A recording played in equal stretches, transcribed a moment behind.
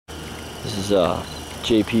This is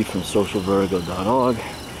JP from socialvertigo.org,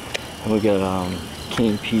 and we got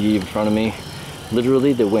Keene PD in front of me.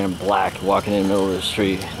 Literally, they're wearing black, walking in the middle of the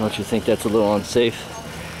street. Don't you think that's a little unsafe?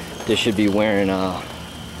 They should be wearing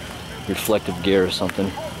reflective gear or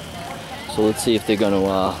something. So let's see if they're going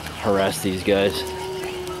to harass these guys.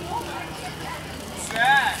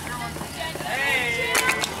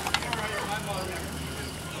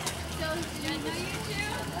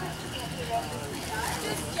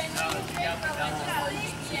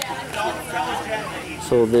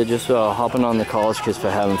 So they're just hopping on the college kids for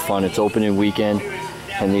having fun. It's opening weekend,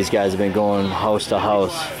 and these guys have been going house to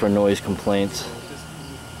house for noise complaints.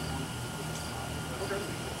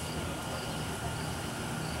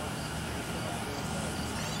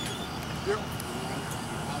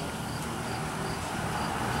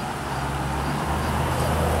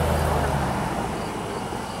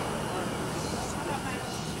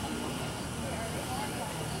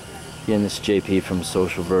 Again, this is JP from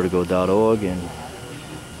socialvertigo.org, and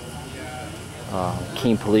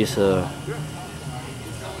Keene police are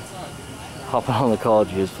hopping on the college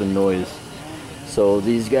kids for noise. So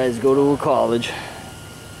these guys go to a college,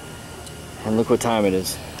 and look what time it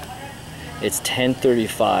is. It's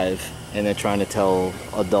 10:35, and they're trying to tell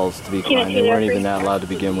adults to be quiet. They weren't even that loud to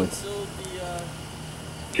begin with.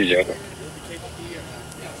 Can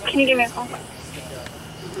you give me a call?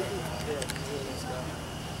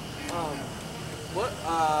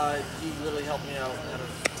 He really helped me out of a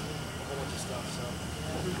whole bunch of stuff, so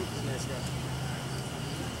he's a nice guy.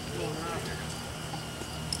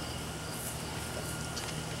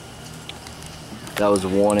 That was a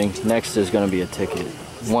warning. Next there's going to be a ticket.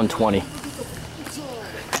 120.